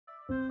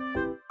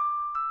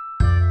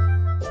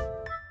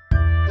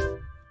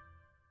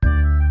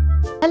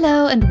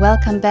Hello and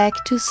welcome back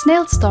to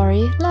Snail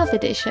Story Love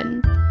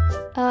Edition.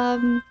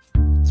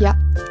 Yeah,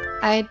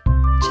 I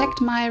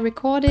checked my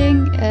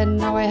recording and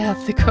now I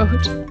have the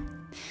code.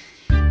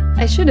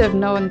 I should have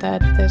known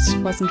that this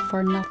wasn't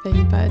for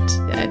nothing, but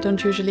I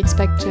don't usually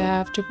expect to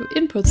have to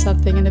input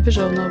something in a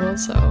visual novel,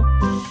 so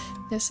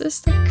this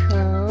is the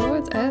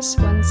code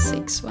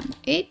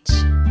S1618.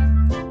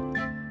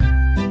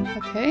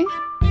 Okay.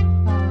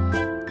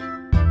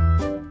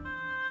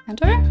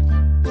 Enter.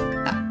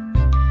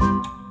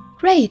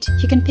 Great,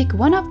 you can pick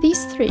one of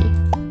these three.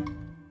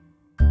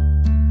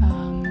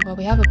 Well,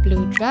 we have a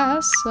blue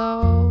dress,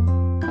 so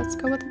let's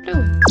go with the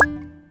blue.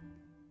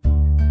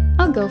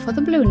 I'll go for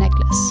the blue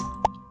necklace.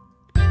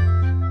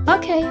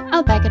 Okay,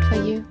 I'll bag it for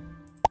you.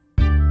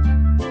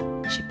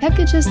 She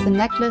packages the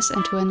necklace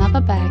into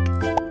another bag.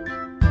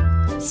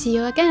 See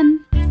you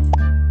again.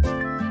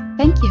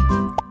 Thank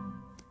you.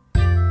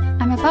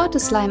 I'm about to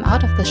slime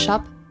out of the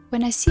shop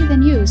when I see the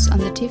news on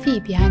the TV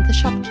behind the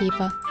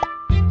shopkeeper.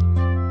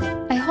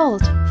 I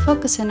hold,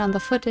 focusing on the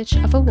footage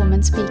of a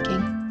woman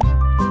speaking.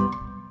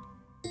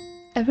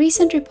 A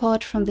recent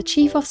report from the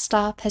Chief of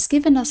Staff has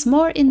given us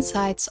more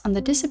insights on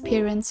the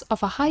disappearance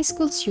of a high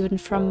school student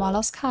from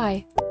Mollusk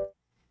High.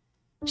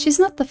 She's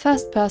not the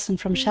first person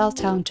from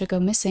Shelltown to go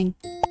missing.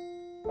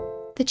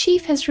 The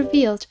Chief has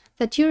revealed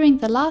that during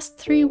the last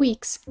 3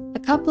 weeks, a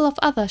couple of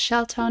other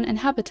Shelltown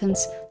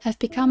inhabitants have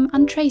become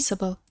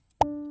untraceable.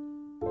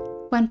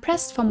 When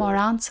pressed for more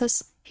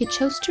answers, he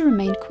chose to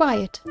remain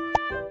quiet.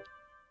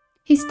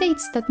 He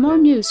states that more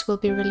news will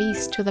be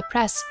released to the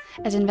press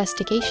as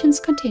investigations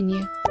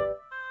continue.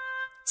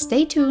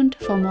 Stay tuned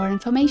for more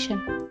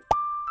information.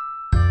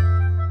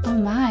 Oh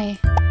my.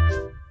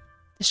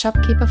 The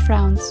shopkeeper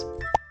frowns.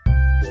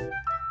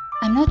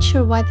 I'm not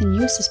sure why the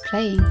news is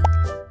playing.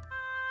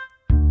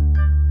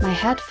 My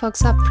head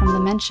fogs up from the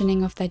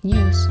mentioning of that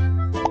news.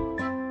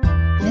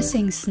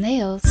 Missing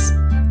snails.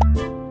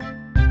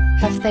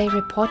 Have they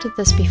reported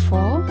this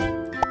before?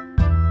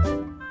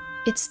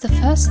 It's the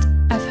first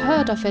I've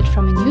heard of it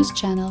from a news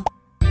channel.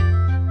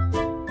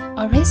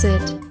 Or is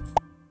it?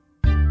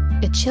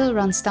 A chill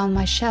runs down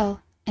my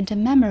shell and a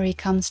memory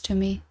comes to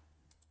me.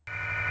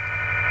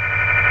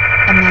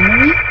 A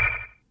memory?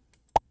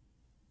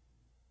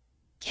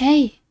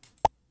 Kay.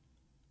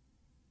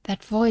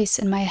 That voice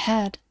in my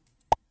head.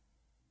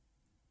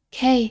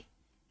 Kay,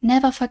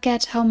 never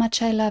forget how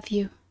much I love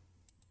you.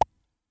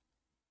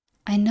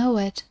 I know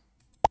it.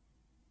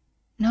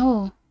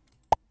 No.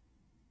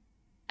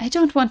 I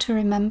don't want to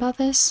remember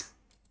this.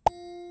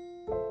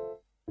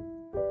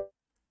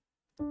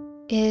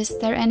 Is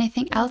there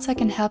anything else I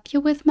can help you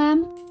with,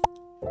 ma'am?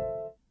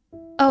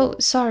 Oh,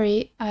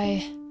 sorry,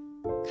 I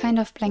kind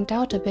of blanked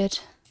out a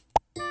bit.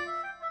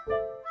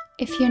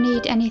 If you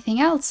need anything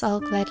else, I'll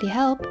gladly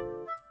help.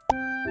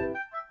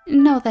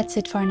 No, that's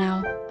it for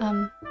now.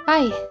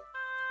 Bye.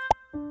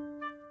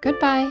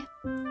 Goodbye.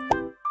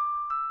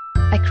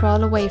 I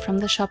crawl away from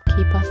the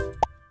shopkeeper.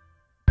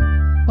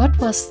 What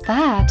was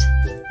that?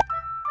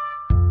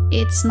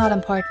 It's not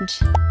important.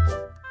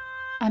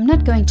 I'm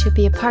not going to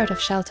be a part of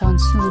Shelltown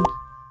soon.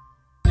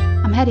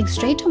 I'm heading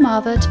straight to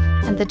Marvard,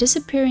 and the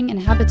disappearing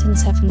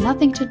inhabitants have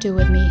nothing to do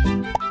with me.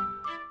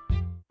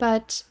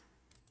 But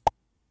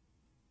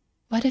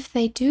what if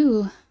they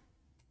do?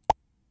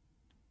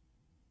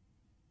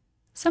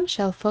 Some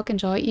shellfolk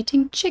enjoy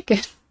eating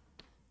chicken.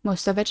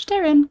 Most are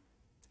vegetarian.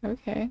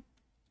 Okay.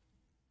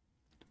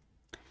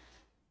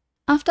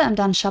 After I'm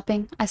done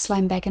shopping, I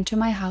slime back into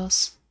my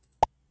house.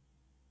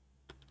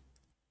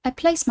 I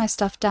place my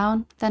stuff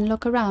down, then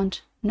look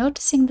around,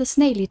 noticing the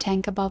snaily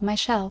tank above my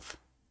shelf.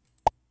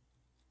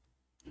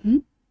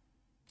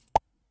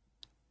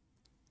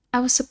 I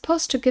was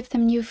supposed to give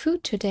them new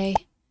food today.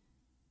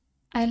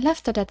 I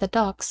left it at the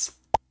docks.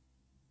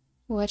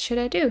 What should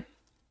I do?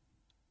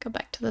 Go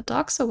back to the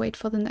docks or wait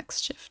for the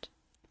next shift?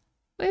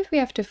 Well, if we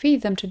have to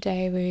feed them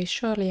today, we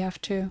surely have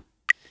to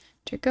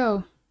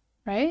go,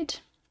 right?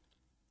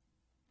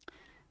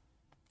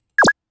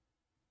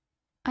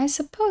 I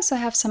suppose I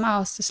have some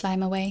hours to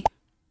slime away.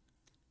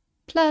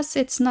 Plus,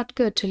 it's not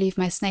good to leave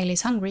my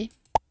snailies hungry.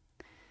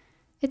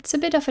 It's a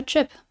bit of a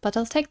trip, but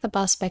I'll take the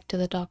bus back to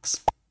the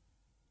docks.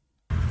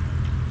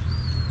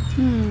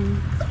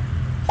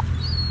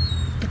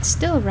 It's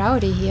still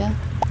rowdy here.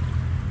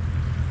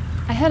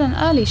 I had an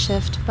early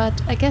shift, but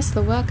I guess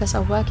the workers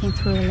are working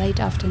through the late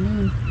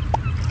afternoon.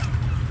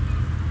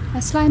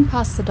 I slime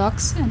past the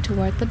docks and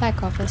toward the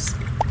back office.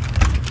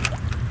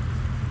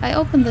 I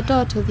open the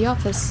door to the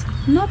office,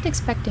 not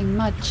expecting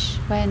much,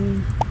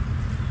 when...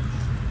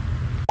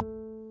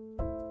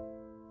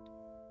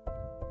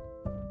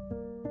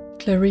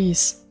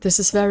 Clarice, this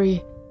is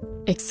very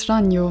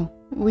extraño,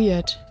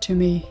 weird to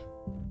me.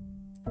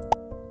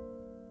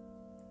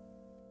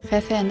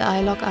 Fefe and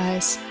I lock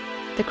eyes.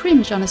 The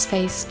cringe on his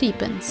face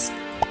deepens.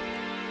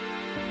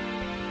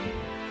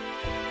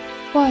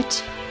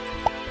 What?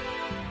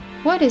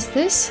 What is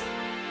this?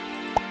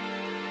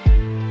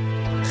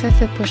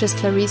 Fefe pushes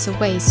Clarice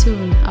away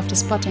soon after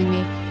spotting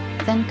me.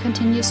 then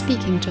continues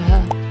speaking to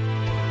her.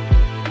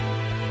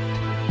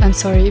 I'm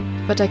sorry,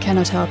 but I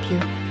cannot help you.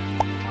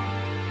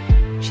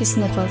 She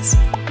sniffles.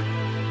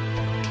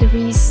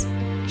 Clarice,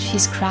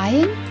 she's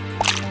crying?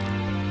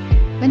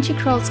 When she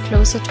crawls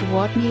closer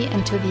toward me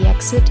and to the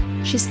exit,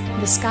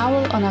 the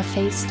scowl on her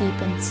face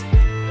deepens.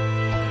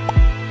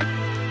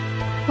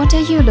 What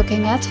are you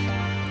looking at?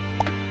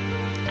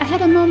 I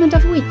had a moment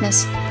of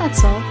weakness,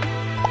 that's all.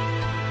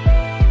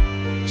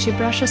 She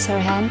brushes her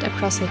hand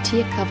across her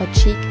tear-covered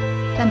cheek,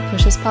 then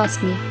pushes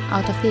past me,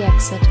 out of the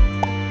exit.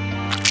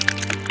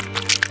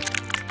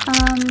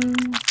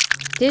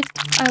 Did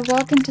I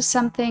walk into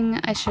something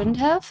I shouldn't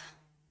have?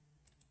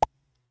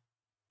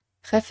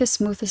 Reffe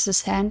smoothes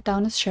his hand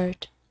down his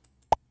shirt.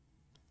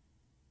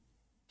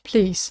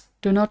 Please,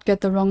 do not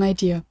get the wrong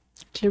idea.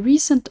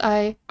 Clarice and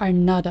I are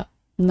nada,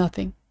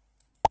 nothing.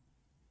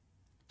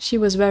 She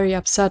was very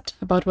upset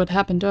about what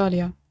happened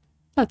earlier.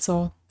 That's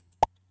all.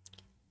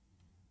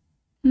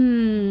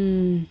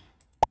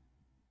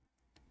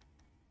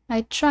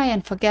 I try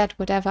and forget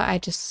whatever I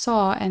just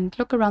saw and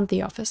look around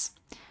the office,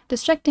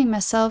 distracting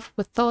myself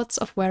with thoughts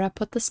of where I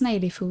put the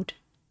snaily food.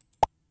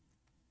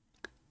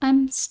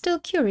 I'm still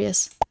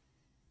curious.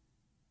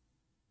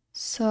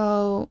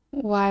 So,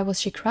 why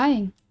was she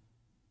crying?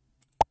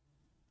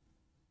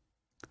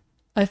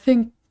 I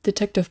think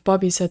Detective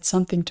Bobby said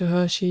something to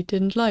her she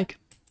didn't like.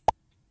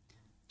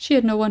 She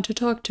had no one to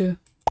talk to.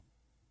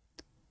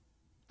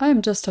 I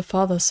am just her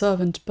father's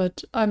servant,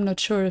 but I'm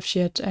not sure if she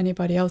had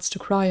anybody else to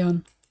cry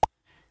on.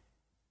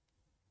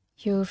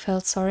 You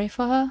felt sorry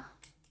for her?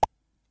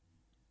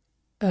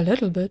 A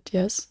little bit,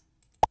 yes.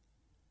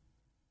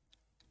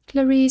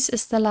 Clarice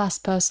is the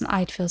last person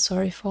I'd feel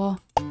sorry for.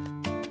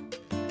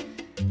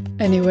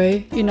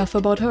 Anyway, enough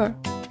about her.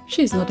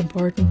 She's not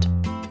important.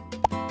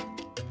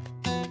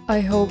 I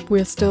hope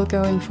we're still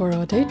going for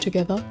our date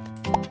together.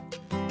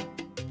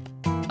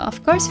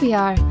 Of course we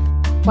are.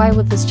 Why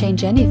would this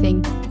change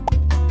anything?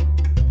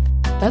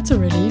 That's a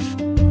relief.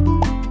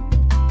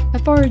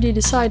 I've already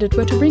decided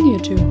where to bring you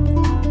to.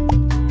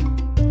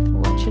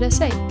 What should I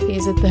say?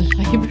 Is it the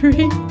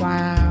library?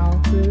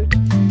 Wow, rude.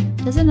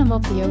 Does it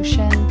involve the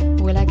ocean?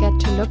 Will I get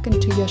to look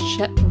into your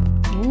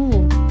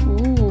Ooh.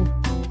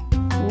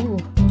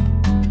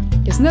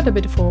 Isn't that a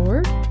bit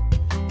forward?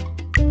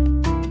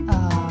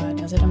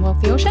 Does it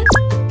involve the ocean?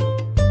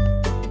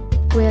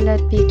 Will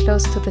it be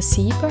close to the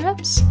sea,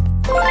 perhaps?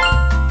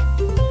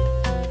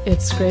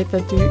 It's great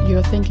that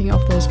you're thinking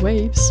of those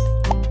waves.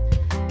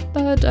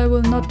 But I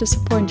will not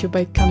disappoint you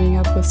by coming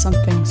up with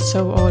something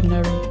so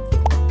ordinary.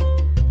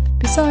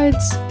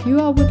 Besides, you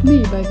are with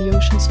me by the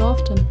ocean so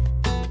often.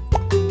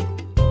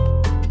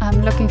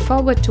 I'm looking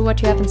forward to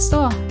what you have in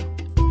store.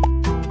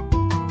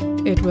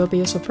 It will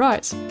be a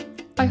surprise.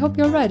 I hope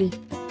you're ready.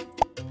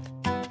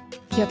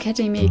 You're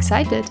getting me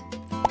excited.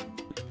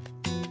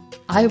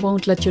 I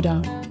won't let you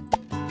down.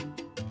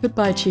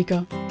 Goodbye,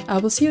 Chica. I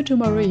will see you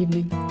tomorrow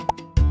evening.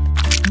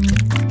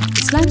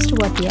 He slams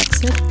toward the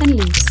exit and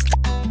leaves.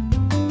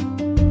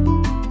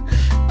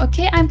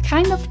 Okay, I'm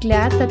kind of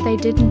glad that they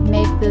didn't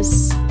make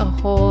this a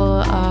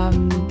whole,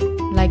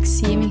 like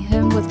seeing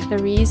him with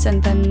Clarice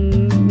and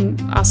then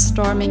us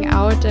storming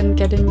out and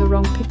getting the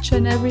wrong picture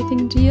and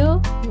everything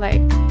deal.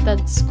 Like,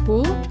 that's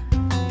cool.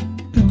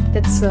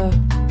 That's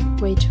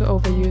way too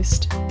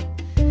overused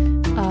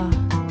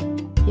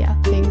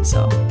thing,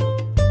 so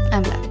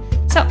I'm glad.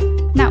 So,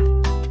 now,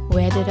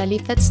 where did I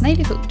leave that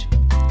snaily food?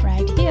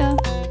 Right here.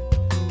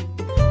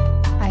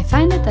 I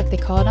find it at the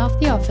corner of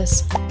the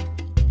office.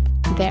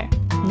 There.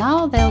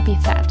 Now they'll be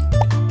fed.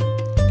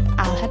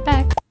 I'll head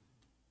back.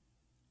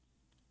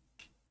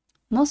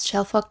 Most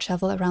shellfolk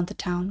travel around the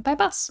town by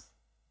bus.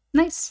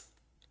 Nice.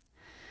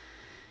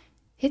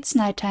 It's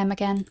nighttime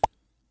again.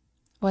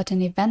 What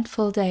an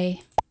eventful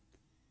day.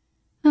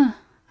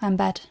 I'm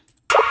bad.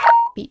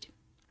 Beat.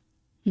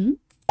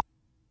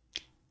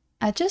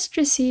 I just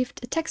received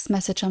a text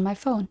message on my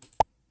phone.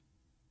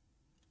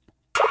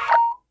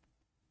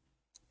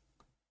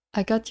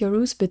 I got your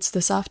ruse bits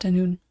this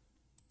afternoon.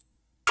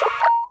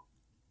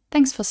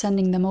 Thanks for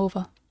sending them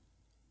over.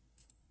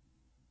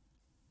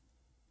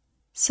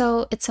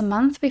 So, it's a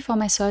month before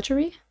my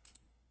surgery?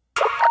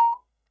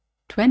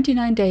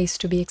 29 days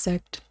to be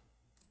exact.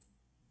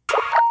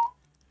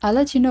 I'll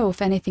let you know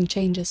if anything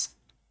changes.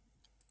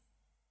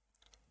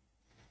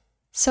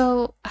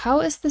 So,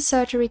 how is the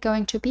surgery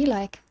going to be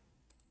like?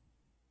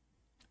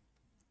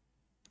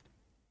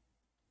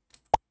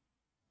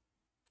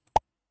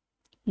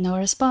 No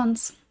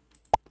response.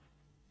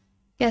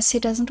 Guess he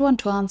doesn't want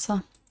to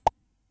answer.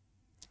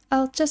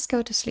 I'll just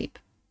go to sleep.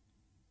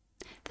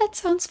 That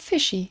sounds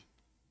fishy.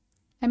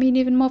 I mean,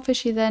 even more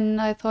fishy than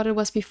I thought it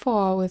was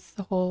before with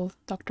the whole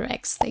Dr.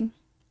 X thing.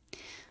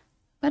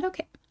 But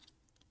okay.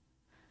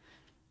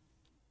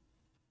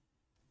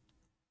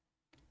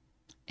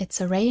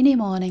 It's a rainy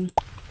morning.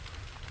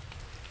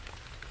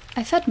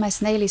 I fed my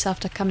snailies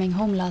after coming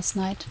home last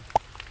night.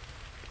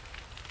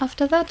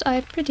 After that,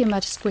 I pretty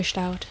much squished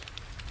out.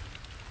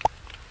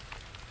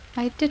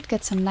 I did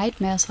get some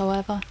nightmares,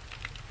 however.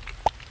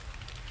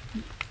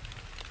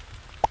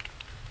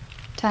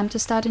 Time to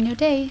start a new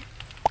day.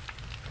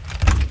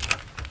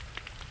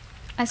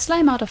 I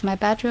slime out of my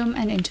bedroom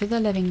and into the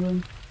living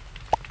room.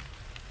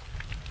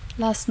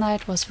 Last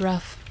night was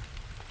rough.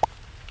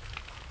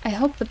 I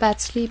hope the bad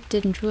sleep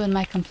didn't ruin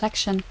my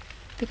complexion,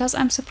 because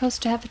I'm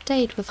supposed to have a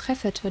date with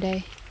Jefe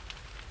today.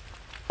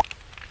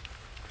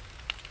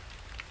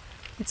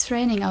 It's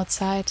raining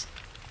outside.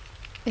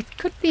 It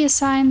could be a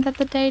sign that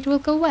the date will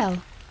go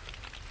well.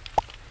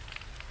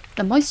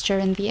 The moisture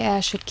in the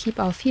air should keep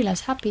our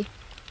feelers happy.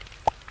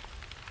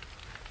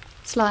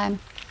 Slime.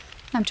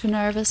 I'm too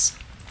nervous.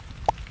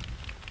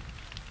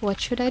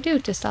 What should I do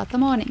to start the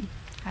morning?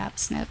 Have a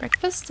snail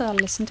breakfast or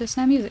listen to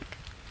snail music?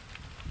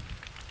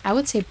 I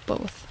would say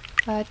both,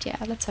 but yeah,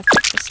 let's have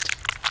breakfast.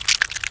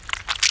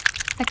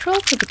 I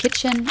crawl to the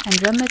kitchen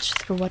and rummage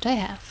through what I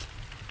have.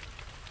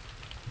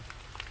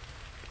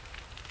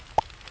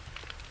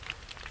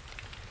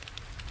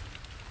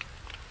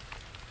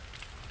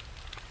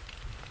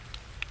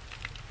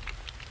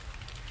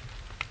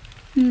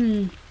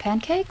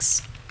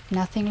 Pancakes?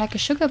 Nothing like a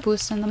sugar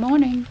boost in the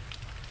morning.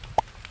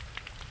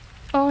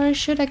 Or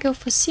should I go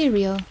for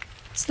cereal?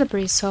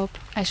 Slippery soap.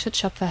 I should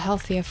shop for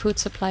healthier food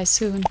supply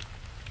soon.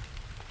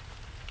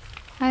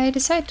 I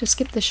decide to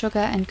skip the sugar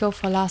and go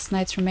for last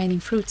night's remaining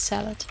fruit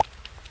salad.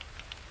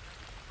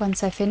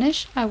 Once I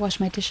finish, I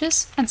wash my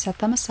dishes and set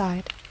them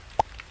aside.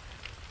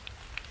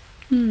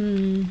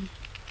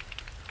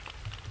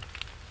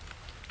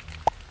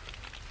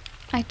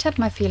 I tap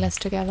my feelers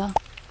together.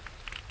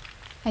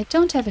 I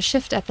don't have a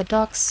shift at the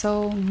docks,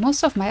 so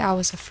most of my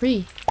hours are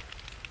free.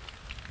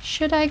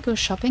 Should I go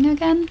shopping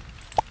again?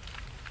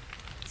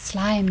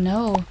 Slime,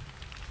 no.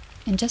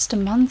 In just a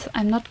month,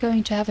 I'm not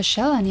going to have a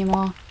shell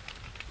anymore.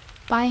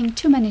 Buying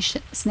too many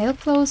snail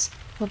clothes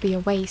will be a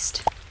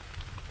waste.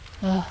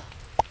 Ugh.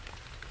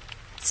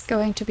 It's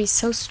going to be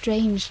so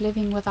strange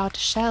living without a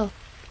shell,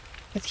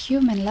 with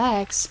human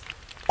legs.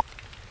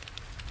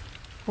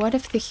 What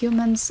if the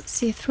humans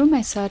see through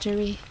my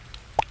surgery?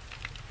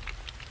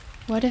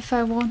 What if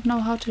I won't know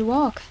how to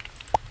walk?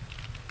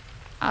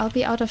 I'll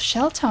be out of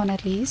Shelltown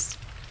at least.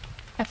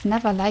 I've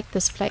never liked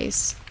this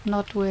place,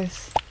 not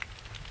with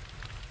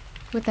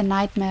the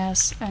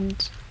nightmares,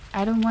 and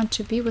I don't want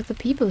to be with the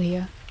people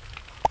here.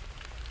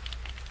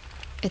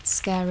 It's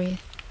scary.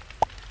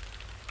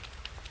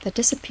 The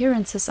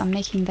disappearances are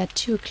making that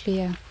too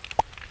clear.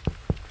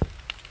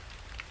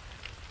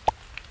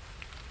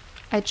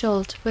 I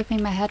jolt,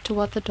 whipping my head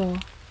toward the door.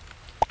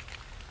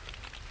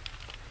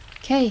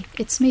 "Kay,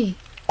 it's me."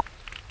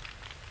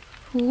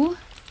 "Who?"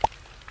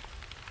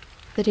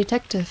 "The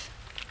detective."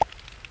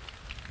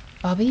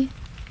 "Bobby?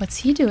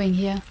 What's he doing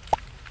here?"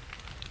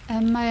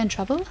 "Am I in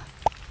trouble?"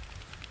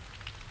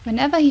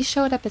 Whenever he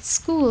showed up at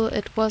school,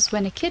 it was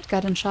when a kid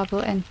got in trouble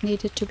and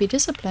needed to be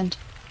disciplined.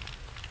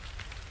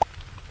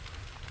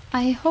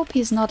 I hope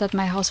he's not at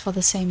my house for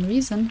the same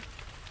reason.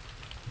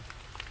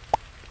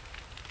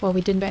 Well,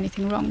 we didn't do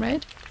anything wrong,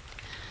 right?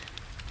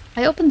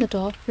 I opened the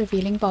door,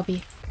 revealing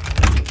Bobby.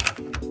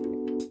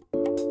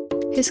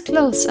 His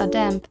clothes are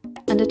damp,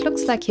 and it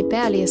looks like he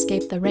barely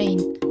escaped the rain.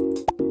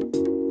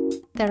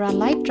 There are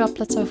light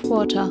droplets of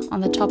water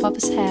on the top of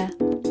his hair.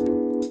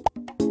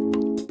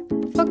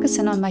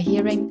 Focusing on my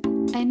hearing,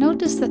 I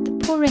notice that the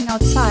pouring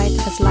outside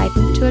has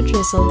lightened to a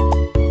drizzle.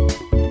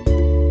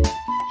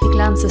 He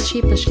glances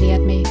sheepishly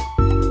at me.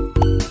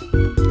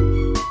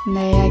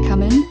 "May I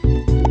come in?"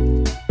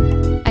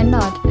 I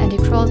nod and he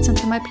crawls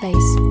into my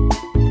place.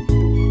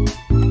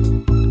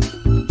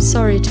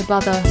 "Sorry to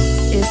bother.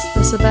 Is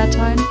this a bad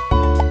time?"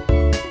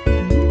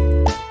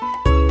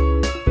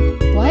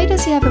 Why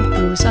does he have a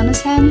bruise on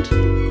his hand?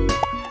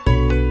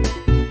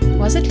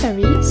 Was it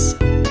Clarice?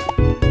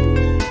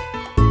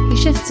 He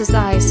shifts his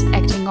eyes,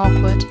 acting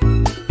awkward.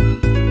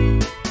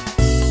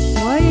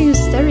 "Why are you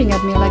staring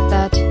at me like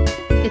that?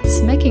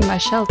 It's making my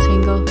shell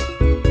tingle."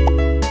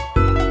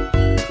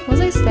 Was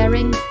I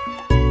staring?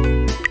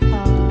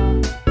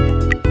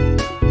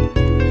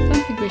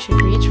 Don't think we should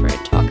reach for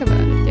it. Talk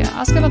about it. Yeah,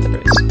 ask about the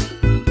bruise.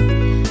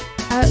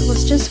 I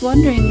was just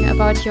wondering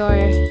about your...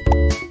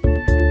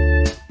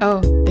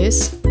 Oh,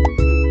 this?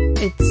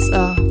 It's,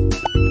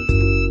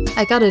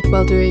 I got it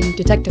while doing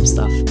detective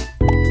stuff.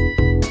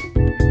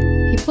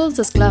 He pulls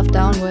his glove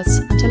downwards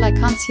until I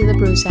can't see the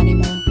bruise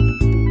anymore.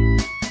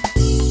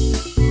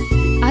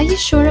 Are you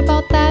sure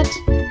about that?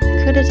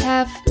 Could it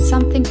have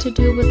something to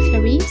do with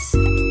Clarice?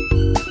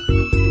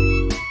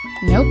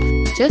 Nope,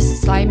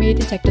 just slimy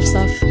detective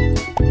stuff.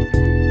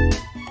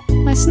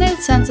 My snail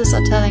senses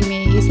are telling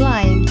me he's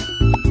lying.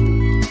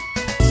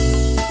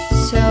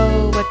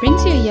 So, what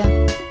brings you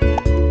here?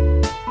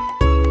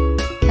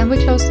 Can we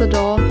close the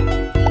door?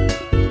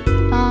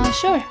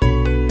 Sure.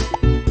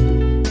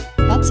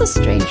 That's a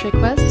strange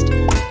request.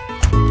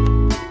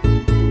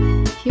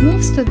 He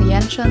moves to the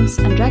entrance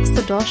and drags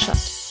the door shut.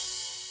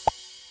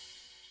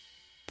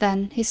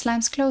 Then he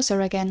slimes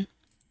closer again.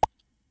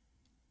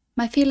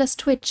 My feelers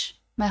twitch,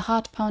 my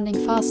heart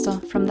pounding faster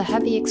from the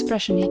heavy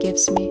expression he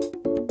gives me.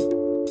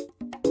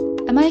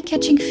 Am I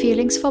catching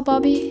feelings for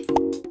Bobby?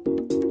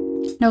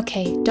 No,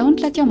 Kay,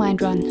 don't let your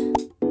mind run.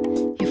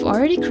 You You've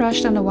already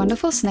crushed on a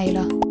wonderful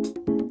snailer.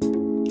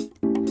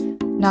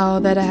 Now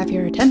that I have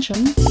your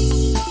attention...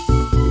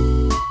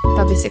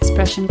 Bobby's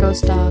expression goes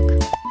dark.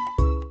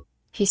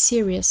 He's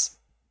serious.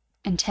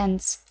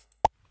 Intense.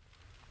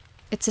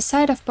 It's a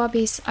side of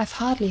Bobby's I've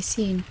hardly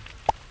seen.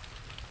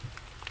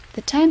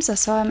 The times I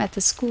saw him at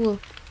the school,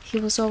 he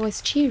was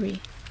always cheery.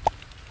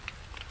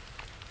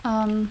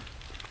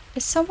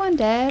 Is someone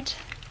dead?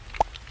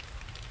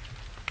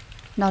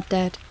 Not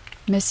dead.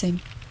 Missing.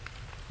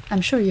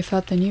 I'm sure you've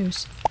heard the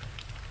news.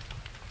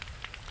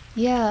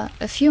 Yeah,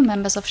 a few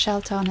members of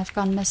Shelltown have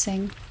gone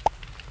missing.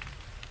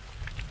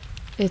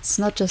 It's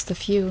not just a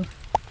few.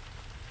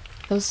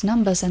 Those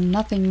numbers are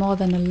nothing more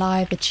than a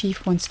lie the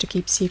chief wants to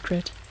keep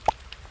secret.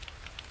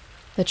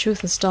 The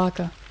truth is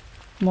darker,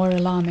 more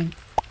alarming.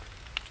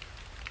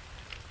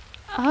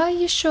 Are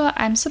you sure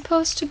I'm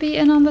supposed to be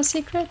in on the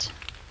secret?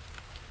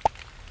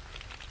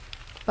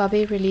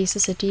 Bobby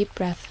releases a deep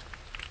breath.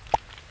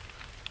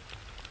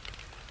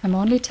 I'm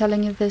only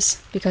telling you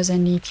this because I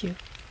need you.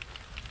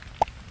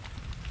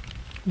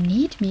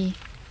 Need me?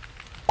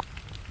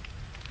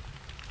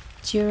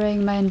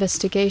 During my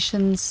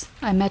investigations,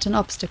 I met an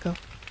obstacle.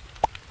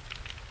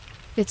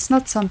 It's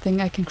not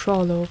something I can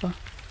crawl over.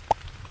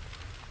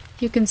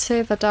 You can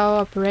say that our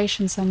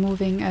operations are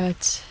moving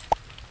at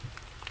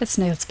a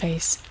snail's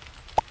pace.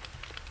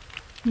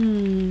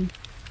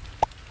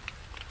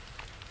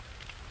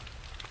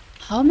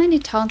 How many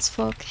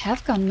townsfolk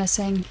have gone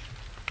missing?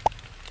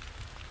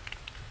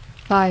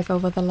 5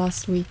 over the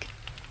last week.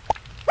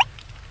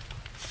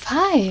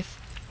 5?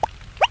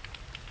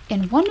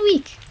 In 1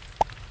 week?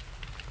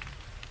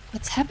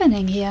 What's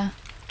happening here?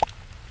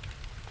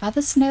 Are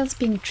the snails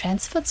being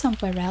transferred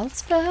somewhere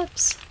else,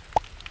 perhaps?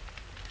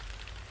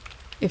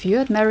 If you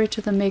add Mary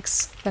to the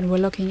mix, then we're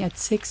looking at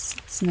 6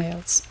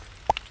 snails.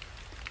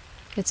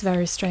 It's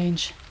very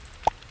strange.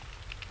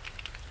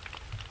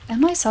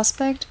 Am I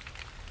suspect?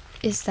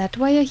 Is that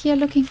why you're here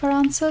looking for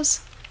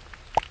answers?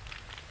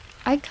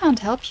 I can't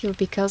help you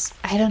because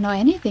I don't know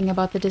anything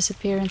about the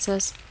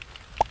disappearances.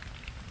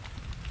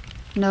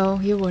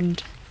 No, you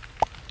wouldn't.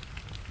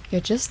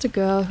 You're just a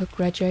girl who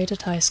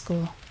graduated high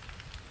school.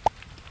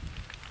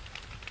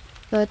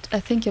 But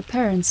I think your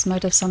parents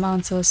might have some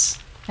answers,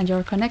 and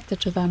you're connected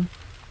to them.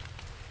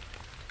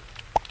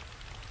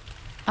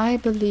 I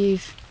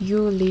believe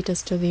you'll lead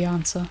us to the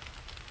answer.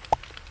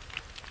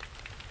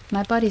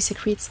 My body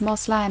secretes more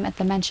slime at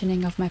the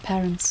mentioning of my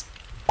parents.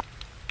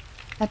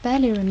 I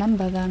barely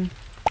remember them.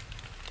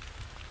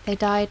 They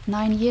died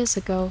 9 years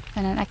ago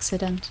in an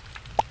accident.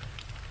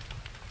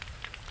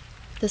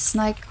 The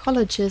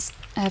psychologists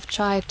have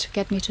tried to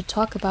get me to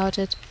talk about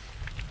it,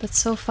 but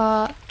so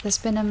far there's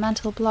been a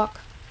mental block.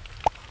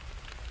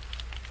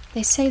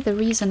 They say the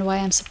reason why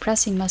I'm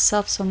suppressing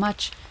myself so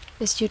much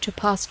is due to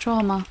past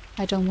trauma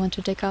I don't want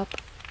to dig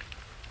up.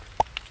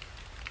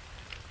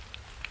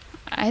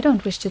 I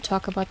don't wish to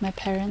talk about my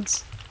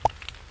parents.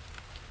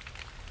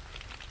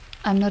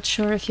 I'm not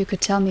sure if you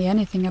could tell me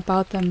anything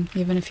about them,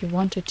 even if you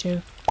wanted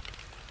to.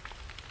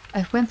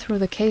 I went through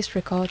the case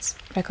records,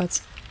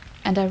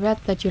 and I read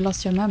that you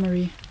lost your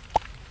memory.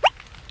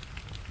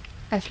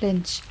 I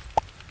flinch.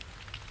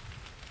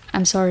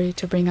 I'm sorry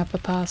to bring up the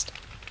past.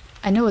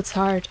 I know it's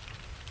hard,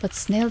 but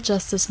snail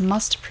justice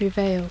must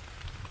prevail.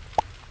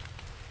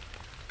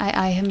 I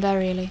eye him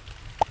warily.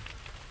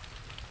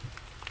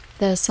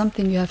 There's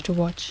something you have to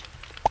watch.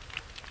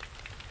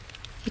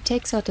 He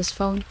takes out his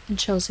phone and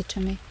shows it to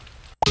me.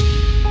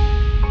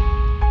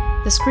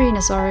 The screen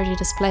is already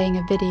displaying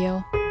a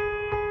video.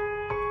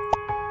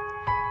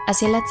 As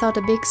he lets out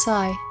a big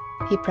sigh,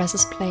 he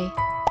presses play.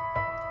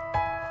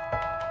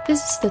 This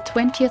is the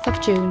 20th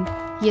of June,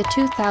 year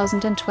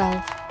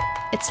 2012.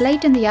 It's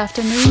late in the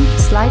afternoon,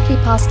 slightly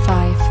past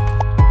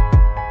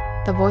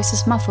 5. The voice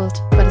is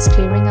muffled, but is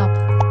clearing up.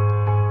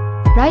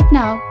 Right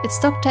now, it's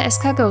Dr.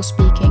 Escargot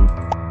speaking.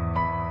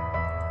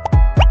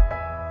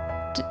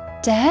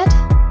 Dad?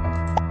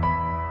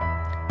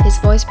 His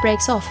voice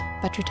breaks off,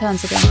 but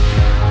returns again.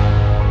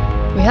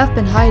 We have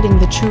been hiding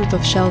the truth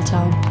of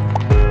Shelltown.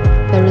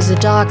 There is a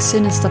dark,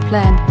 sinister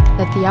plan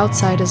that the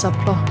outsiders are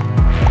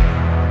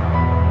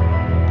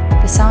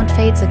The sound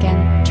fades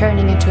again,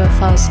 turning into a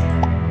fuzz.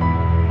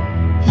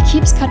 He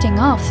keeps cutting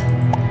off.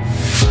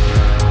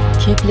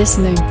 Keep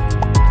listening.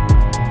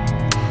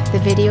 The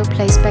video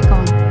plays back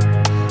on.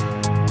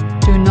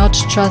 Do not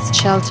trust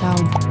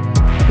Shelltown.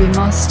 We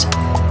must...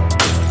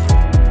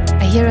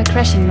 I hear a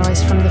crashing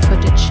noise from the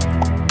footage.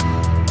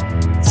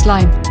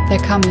 Slime, they're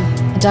coming,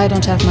 and I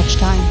don't have much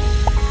time.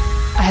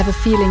 I have a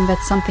feeling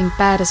that something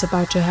bad is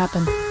about to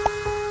happen.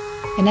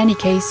 In any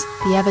case,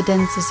 the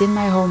evidence is in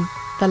my home,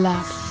 the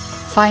lab.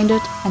 Find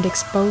it and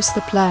expose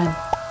the plan.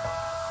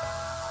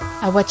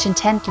 I watch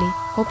intently,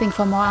 hoping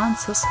for more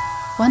answers,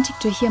 wanting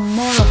to hear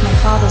more of my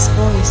father's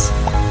voice.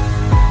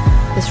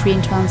 The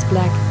screen turns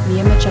black, the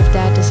image of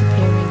Dad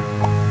disappearing.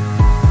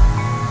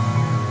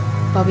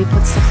 Bobby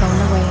puts the phone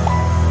away.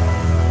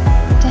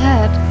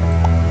 Dad,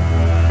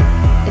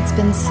 it's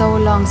been so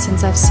long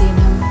since I've seen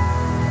him.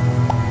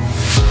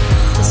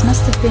 This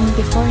must have been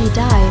before he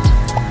died.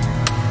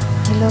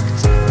 They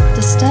looked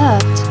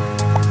disturbed.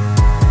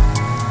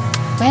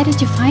 Where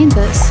did you find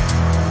this?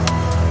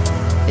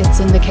 It's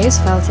in the case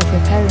files of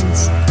your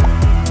parents.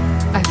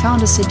 I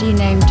found a CD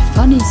named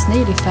Funny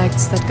Snail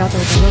Effects that got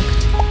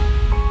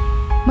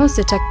overlooked. Most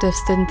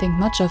detectives didn't think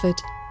much of it,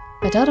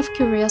 but out of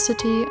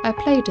curiosity I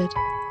played it.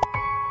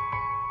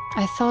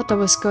 I thought I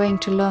was going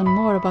to learn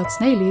more about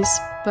snailies,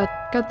 but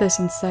got this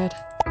instead.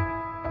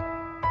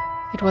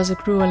 It was a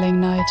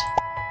grueling night.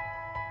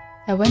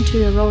 I went to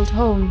your old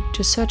home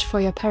to search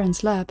for your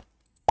parents' lab.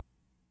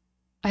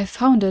 I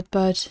found it,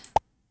 but...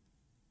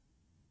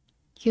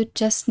 You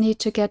just need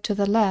to get to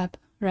the lab,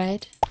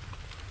 right?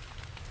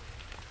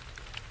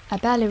 I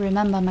barely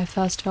remember my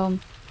first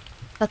home.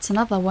 That's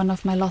another one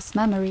of my lost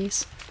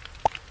memories.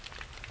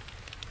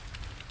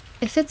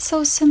 If it's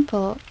so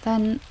simple,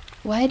 then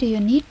why do you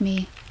need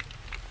me?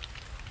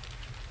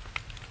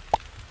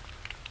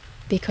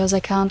 Because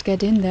I can't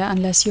get in there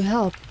unless you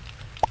help.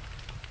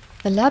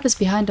 The lab is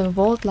behind a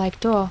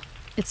vault-like door.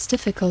 It's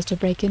difficult to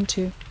break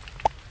into.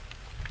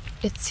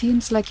 It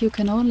seems like you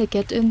can only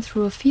get in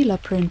through a feeler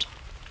print.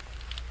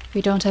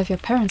 We don't have your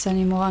parents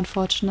anymore,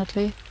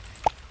 unfortunately.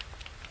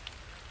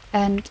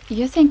 And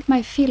you think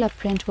my feeler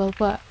print will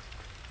work?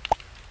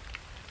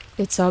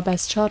 It's our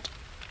best shot.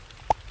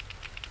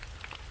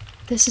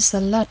 This is a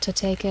lot to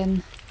take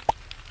in.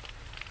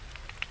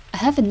 I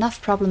have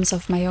enough problems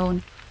of my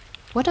own.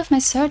 What of my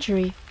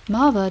surgery?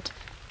 Marvard,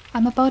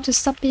 I'm about to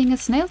stop being a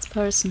snails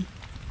person.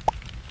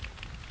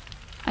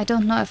 I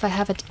don't know if I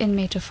have it in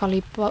me to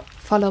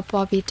follow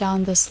Bobby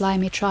down the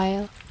slimy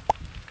trail.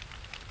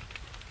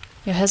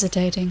 You're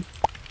hesitating.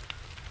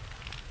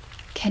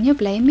 Can you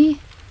blame me?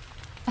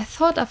 I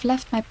thought I've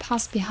left my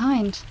past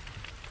behind.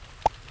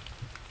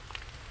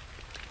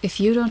 If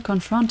you don't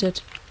confront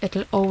it,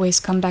 it'll always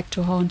come back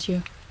to haunt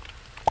you.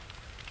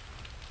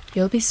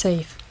 You'll be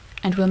safe,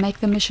 and we'll make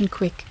the mission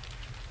quick.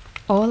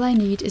 All I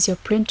need is your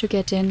print to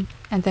get in,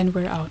 and then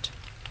we're out.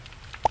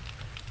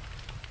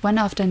 One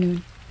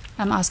afternoon.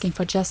 I'm asking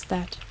for just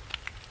that.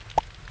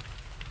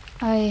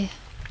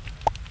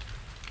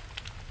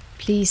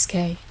 Please,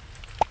 Kay.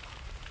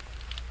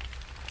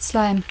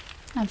 Slime,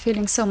 I'm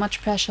feeling so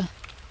much pressure.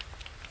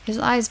 His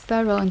eyes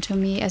burrow into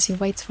me as he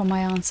waits for my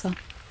answer.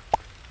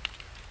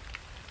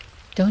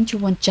 Don't you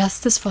want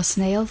justice for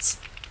snails?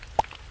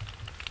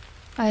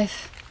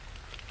 I've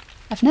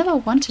never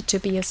wanted to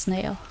be a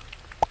snail.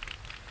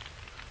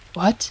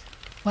 What?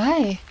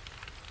 Why?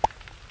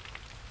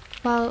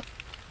 Well,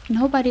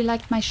 nobody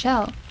liked my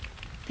shell.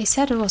 They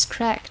said it was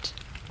cracked.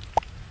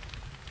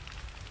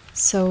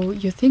 So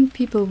you think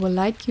people will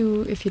like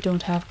you if you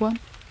don't have one?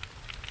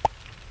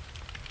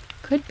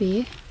 Could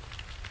be.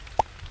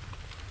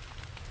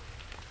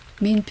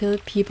 Mean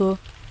people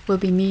will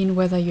be mean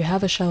whether you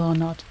have a shell or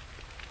not.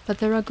 But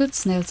there are good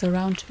snails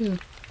around too.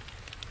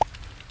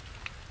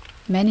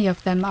 Many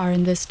of them are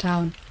in this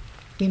town.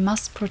 We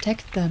must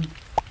protect them.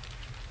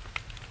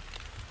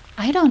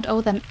 I don't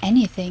owe them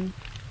anything.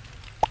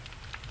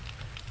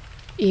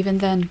 Even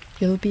then,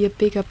 you'll be a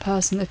bigger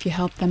person if you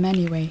help them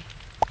anyway.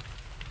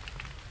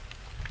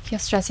 You're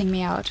stressing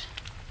me out.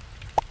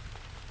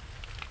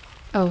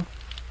 Oh,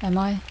 am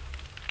I?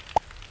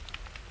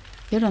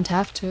 You don't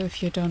have to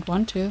if you don't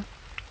want to.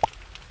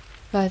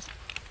 But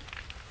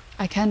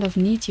I kind of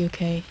need you,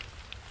 Kay.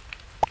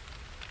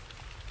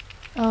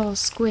 Oh,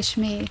 squish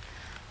me.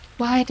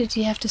 Why did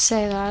he have to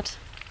say that?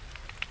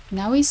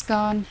 Now he's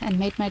gone and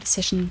made my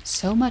decision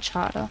so much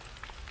harder.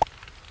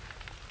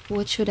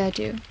 What should I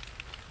do?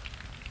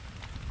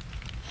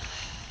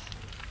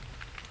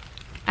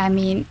 I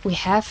mean, we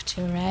have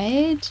to,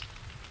 right?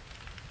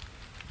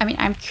 I mean,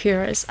 I'm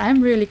curious.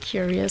 I'm really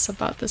curious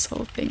about this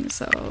whole thing,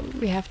 so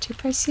we have to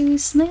pursue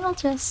snail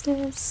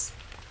justice.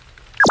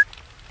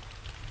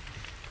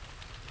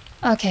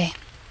 Okay,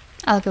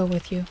 I'll go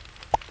with you.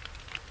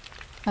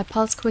 My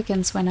pulse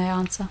quickens when I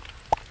answer.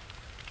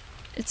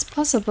 It's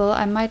possible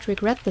I might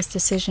regret this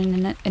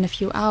decision in a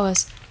few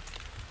hours,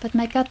 but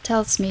my gut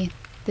tells me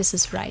this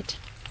is right.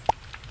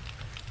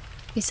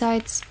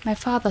 Besides, my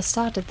father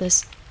started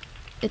this.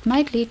 It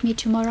might lead me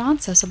to more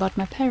answers about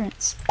my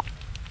parents.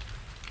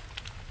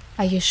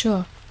 Are you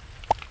sure?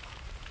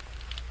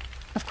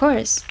 Of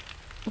course.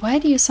 Why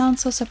do you sound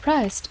so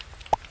surprised?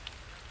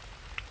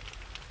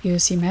 You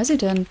seem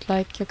hesitant,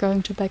 like you're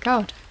going to back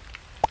out.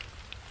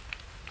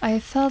 I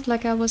felt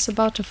like I was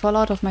about to fall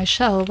out of my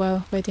shell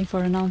while waiting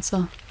for an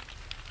answer.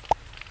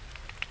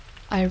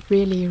 I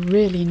really,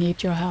 really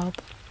need your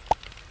help.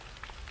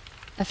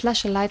 I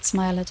flash a light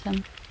smile at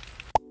him.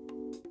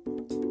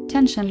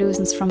 Tension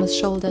loosens from his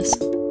shoulders.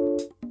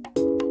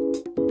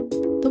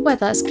 The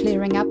weather is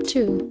clearing up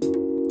too.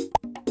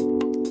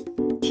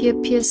 He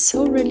appears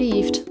so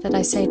relieved that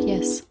I said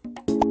yes.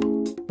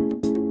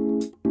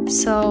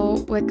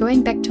 So, we're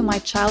going back to my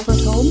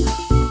childhood home?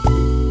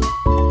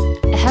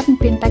 I haven't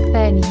been back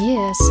there in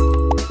years.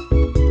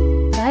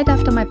 Right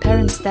after my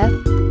parents' death,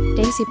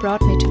 Daisy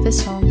brought me to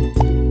this home.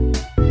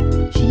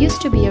 She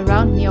used to be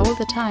around me all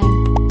the time.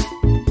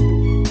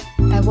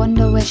 I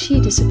wonder where she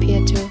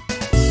disappeared to.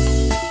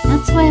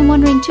 That's why why I'm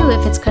wondering too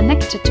if it's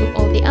connected to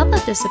all the other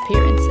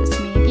disappearances,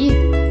 maybe.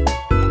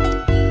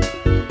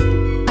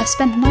 I've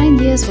spent 9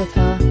 years with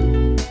her.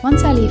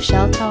 Once I leave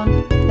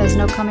Shelltown, there's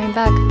no coming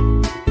back.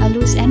 I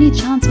lose any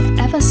chance of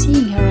ever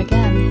seeing her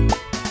again.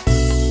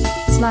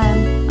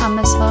 Slime, I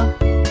miss her.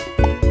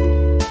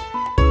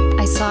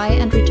 I sigh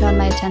and return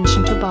my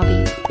attention to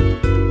Bobby.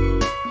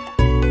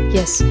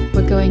 Yes,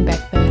 we're going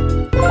back there.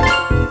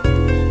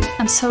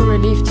 I'm so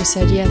relieved you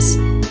said yes.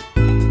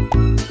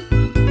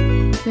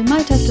 We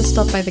might have to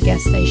stop by the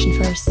gas station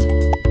first.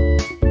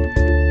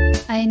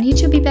 I need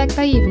to be back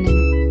by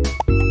evening.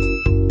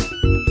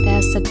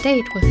 There's a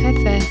date with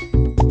Fefe.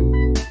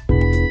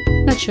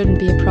 That shouldn't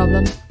be a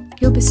problem.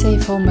 You'll be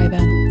safe home by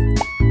then.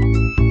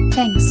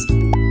 Thanks.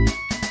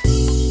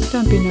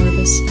 Don't be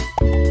nervous.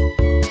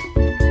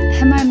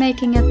 Am I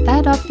making it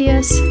that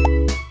obvious?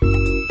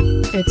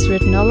 It's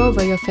written all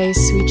over your face,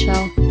 sweet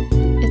shell.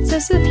 It's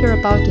as if you're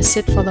about to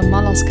sit for the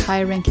Mollusk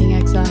high-ranking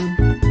exam.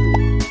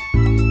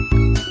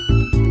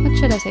 What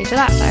should I say to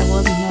that? I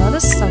wasn't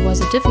nervous, that was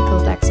a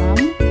difficult exam.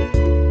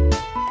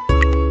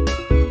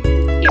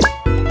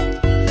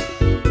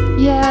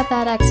 Yeah,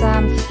 that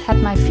exam had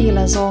my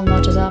feelers all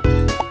knotted up.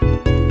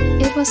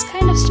 It was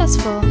kind of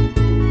stressful.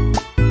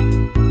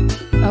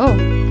 Oh,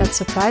 that's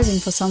surprising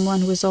for someone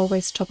who is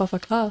always top of a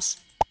class.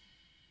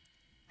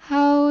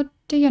 How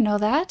do you know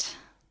that?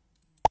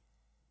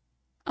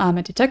 I'm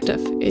a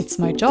detective. It's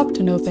my job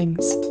to know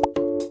things.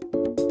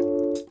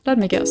 Let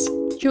me guess.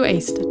 You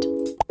aced it.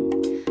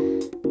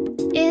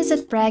 Is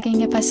it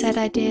bragging if I said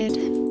I did?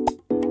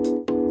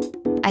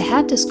 I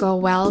had to score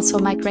well so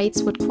my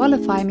grades would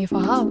qualify me for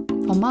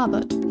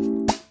Harvard.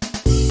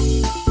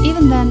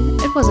 Even then,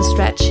 it was a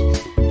stretch.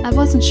 I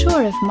wasn't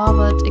sure if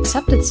Harvard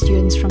accepted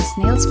students from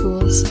Snail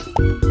schools.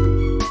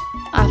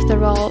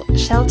 After all,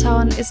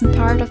 Shelltown isn't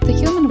part of the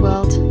human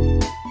world.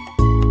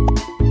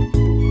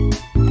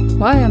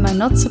 Why am I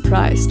not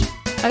surprised?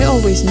 I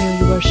always knew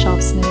you were a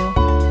sharp snail.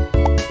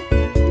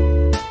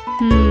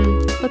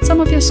 But some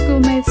of your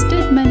schoolmates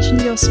did mention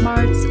your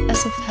smarts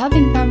as if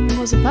having them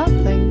was a bad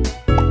thing.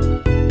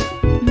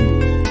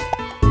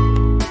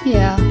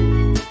 Yeah.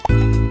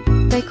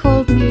 They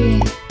called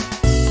me...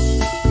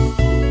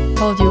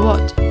 Called you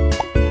what?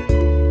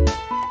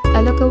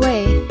 I look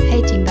away,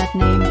 hating that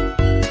name.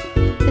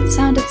 It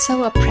sounded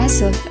so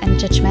oppressive and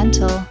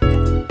judgmental.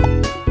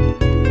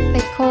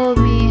 They called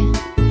me...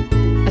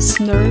 a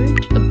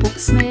snurd, a book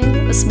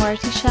snail, a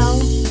smarty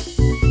shell.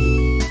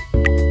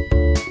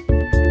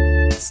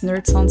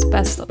 Snurd sounds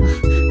best.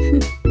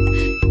 Snurd.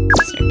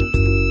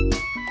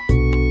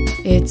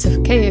 It's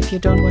okay if you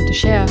don't want to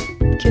share.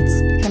 Kids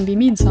can be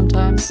mean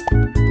sometimes.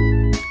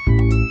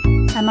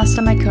 I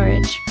muster my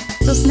courage.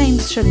 Those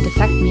names shouldn't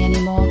affect me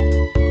anymore.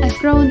 I've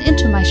grown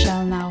into my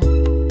shell now.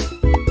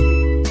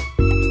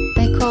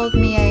 They called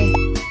me a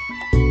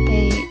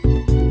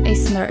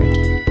snurd.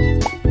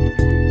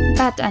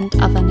 That and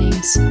other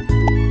names.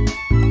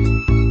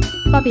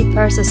 Bobby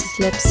purses his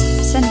lips,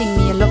 sending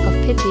me a look of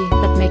pity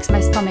that makes my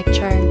stomach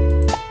churn.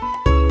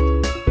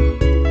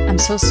 I'm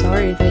so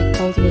sorry they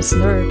called you a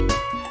snurd.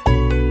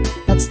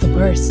 That's the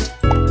worst.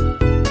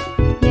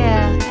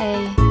 Yeah,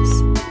 a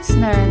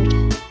snurd.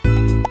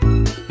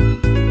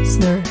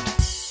 Snurd.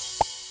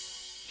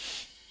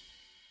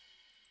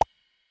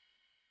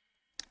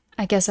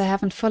 I guess I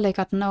haven't fully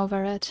gotten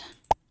over it.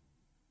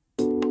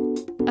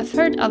 I've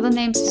heard other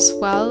names as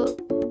well,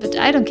 but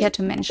I don't care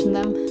to mention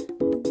them.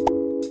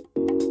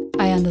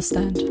 I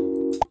understand.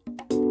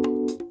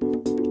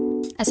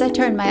 As I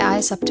turn my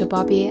eyes up to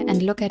Bobby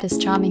and look at his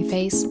charming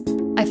face,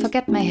 I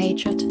forget my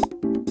hatred.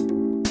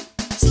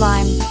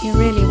 Slime, he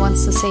really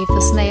wants to save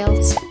the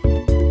snails.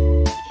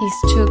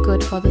 He's too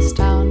good for this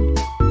town.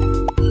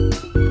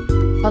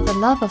 For the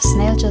love of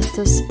snail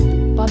justice,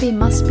 Bobby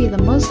must be the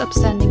most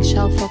upstanding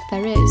shellfolk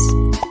there is.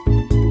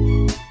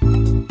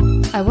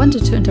 I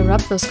wanted to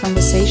interrupt those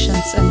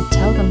conversations and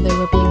tell them they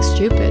were being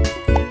stupid.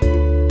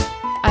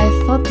 I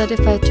thought that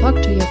if I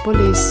talked to your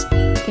bullies,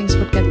 things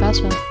would get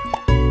better.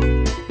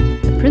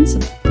 The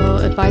principal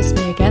advised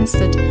me against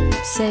it,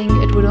 saying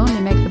it would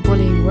only make the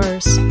bullying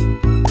worse.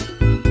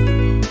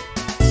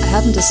 I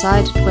haven't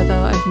decided whether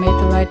I've made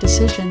the right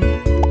decision.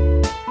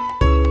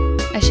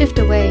 I shift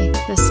away.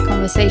 This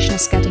conversation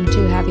is getting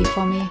too heavy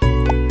for me.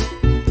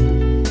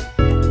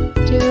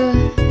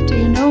 Do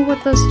you know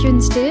what those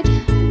students did?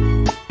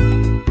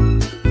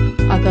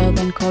 Other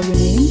than call you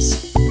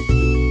names?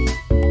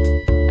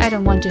 I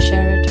don't want to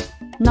share it.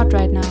 Not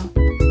right now.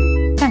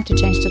 Time to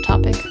change the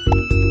topic.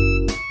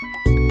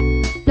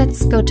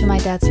 Let's go to my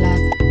dad's lab.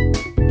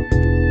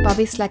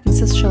 Bobby slackens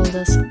his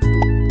shoulders.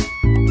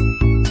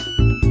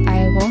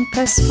 I won't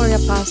press for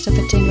your past if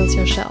it tingles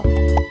your shell.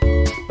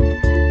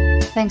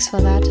 Thanks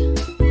for that.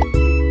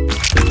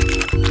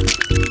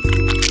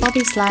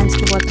 Bobby slimes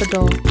toward the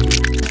door.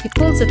 He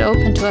pulls it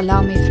open to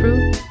allow me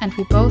through, and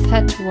we both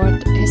head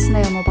toward his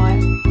snail mobile.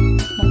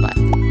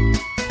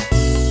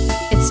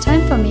 It's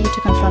time for me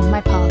to confront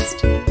my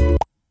past.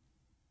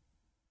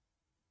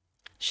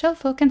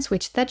 Shellfolk can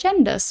switch their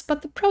genders,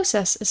 but the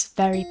process is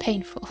very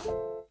painful.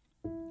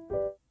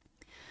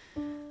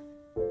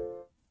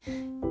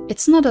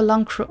 It's not a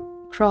long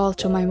crawl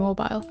to my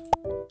mobile.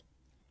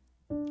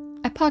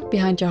 I parked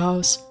behind your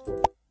house.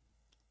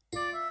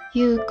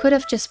 You could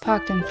have just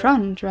parked in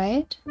front,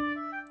 right?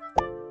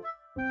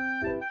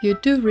 You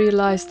do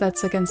realize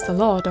that's against the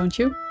law, don't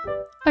you?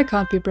 I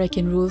can't be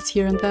breaking rules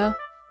here and there.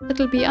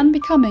 It'll be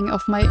unbecoming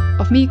of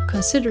me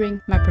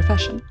considering my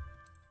profession.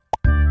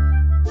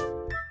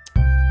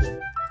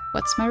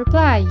 What's my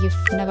reply?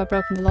 You've never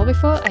broken the law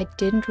before? I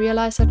didn't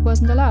realize that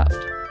wasn't allowed.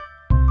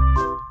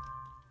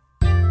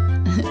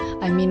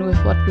 I mean,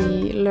 with what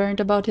we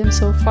learned about him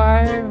so far,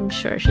 I'm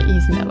sure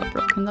he's never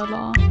broken the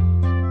law.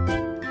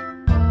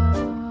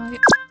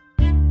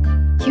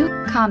 You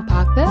can't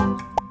park there?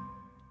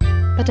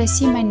 But I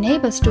see my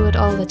neighbors do it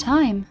all the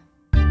time.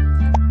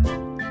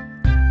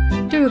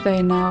 Do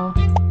they now?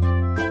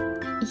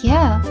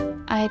 Yeah,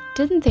 I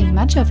didn't think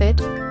much of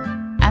it.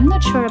 I'm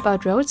not sure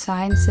about road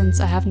signs since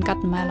I haven't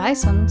gotten my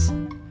license.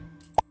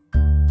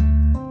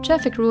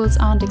 Traffic rules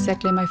aren't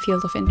exactly my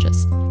field of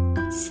interest.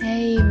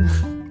 Same.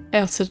 I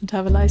also didn't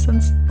have a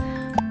license.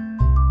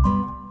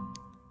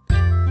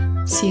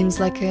 Seems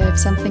like I have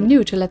something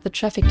new to let the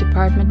traffic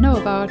department know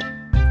about.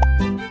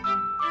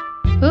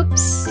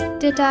 Oops,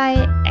 did I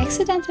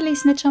accidentally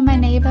snitch on my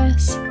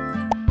neighbors?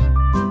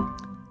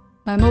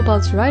 My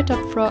mobile's right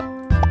up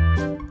front.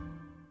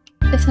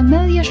 A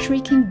familiar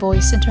shrieking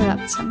voice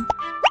interrupts him.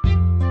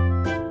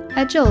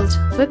 I jolt,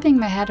 whipping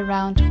my head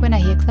around when I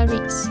hear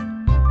Clarice.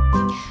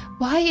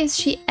 Why is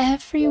she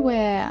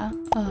everywhere?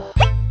 Oh.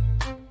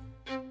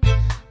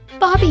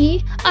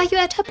 Bobby, are you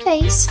at her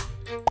place?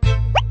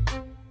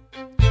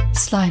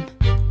 Slime,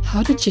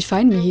 how did she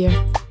find me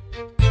here?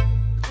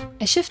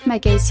 I shift my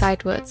gaze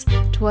sidewards,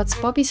 towards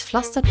Bobby's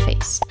flustered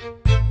face.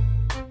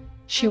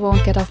 She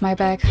won't get off my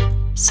back.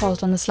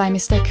 Salt on the slimy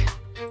stick.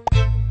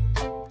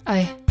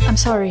 I'm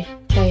sorry,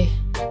 Kay.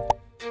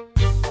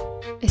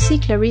 I see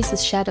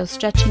Clarice's shadow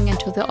stretching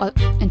into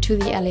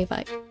the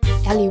alleyway.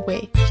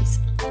 Jeez.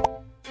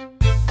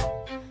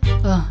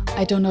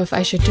 I don't know if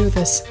I should do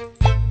this.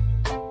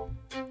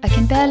 I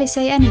can barely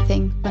say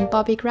anything when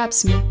Bobby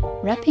grabs me,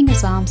 wrapping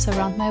his arms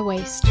around my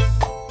waist.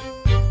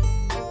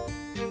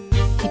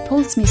 He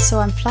pulls me so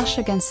I'm flush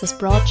against his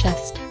broad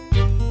chest.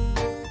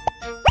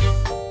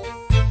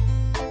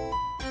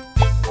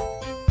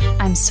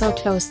 I'm so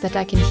close that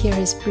I can hear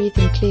his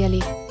breathing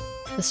clearly.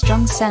 The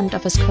strong scent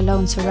of his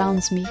cologne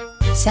surrounds me,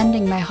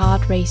 sending my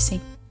heart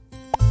racing.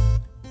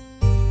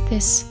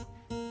 This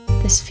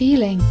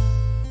feeling.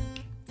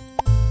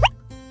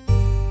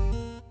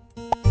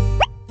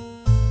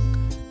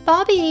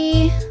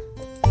 Bobby!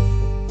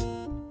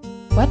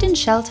 What in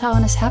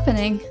Shelltown is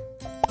happening?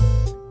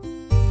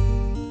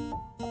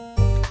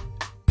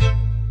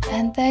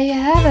 And there you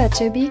have it,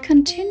 to be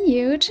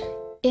continued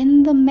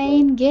in the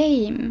main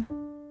game.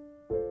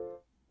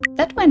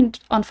 That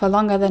went on for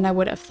longer than I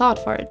would have thought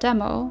for a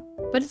demo,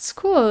 but it's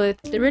cool. It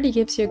really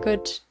gives you a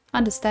good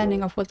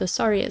understanding of what the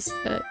story is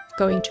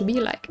going to be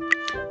like.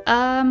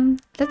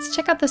 Let's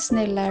check out the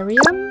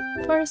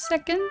Snailarium for a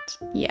second.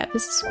 Yeah,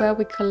 this is where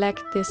we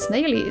collect the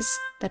snailies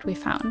that we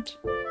found.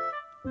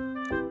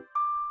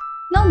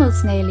 Normal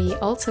Snailie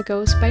also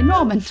goes by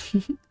Norman.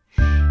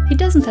 He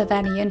doesn't have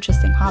any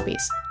interesting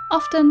hobbies.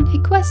 Often he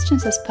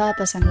questions his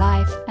purpose in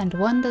life and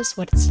wonders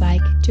what it's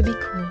like to be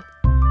cool.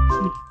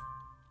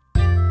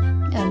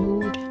 A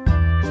mood.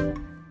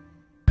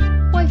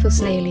 Waifu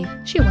Snailie,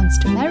 she wants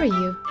to marry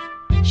you.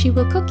 She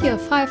will cook you a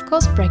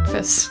 5-course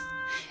breakfast.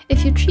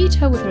 If you treat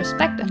her with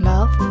respect and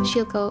love,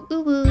 she'll go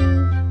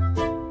ooh-woo.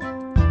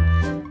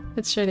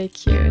 It's really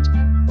cute.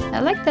 I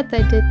like that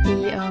they did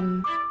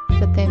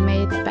that they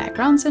made the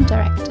backgrounds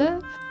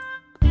interactive.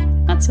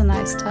 That's a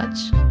nice touch.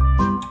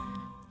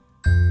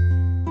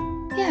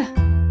 Yeah,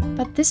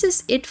 but this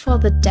is it for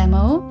the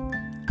demo.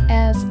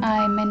 As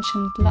I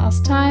mentioned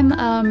last time,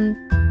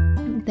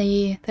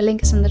 the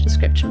link is in the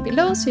description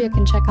below, so you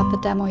can check out the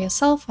demo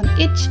yourself on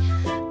itch.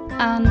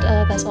 And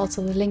there's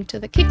also the link to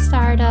the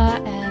Kickstarter,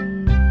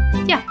 and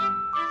yeah,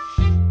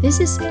 this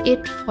is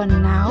it for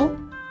now.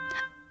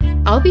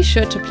 I'll be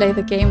sure to play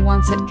the game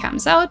once it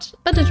comes out,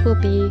 but it will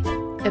be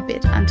a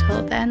bit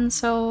until then,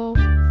 so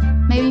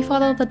maybe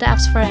follow the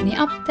devs for any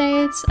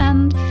updates,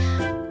 and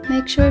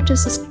make sure to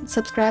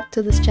subscribe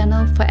to this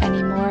channel for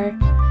any more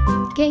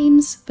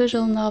games,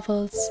 visual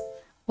novels,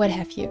 what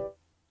have you.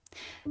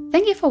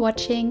 Thank you for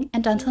watching,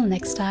 and until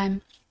next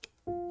time,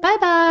 bye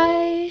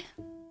bye!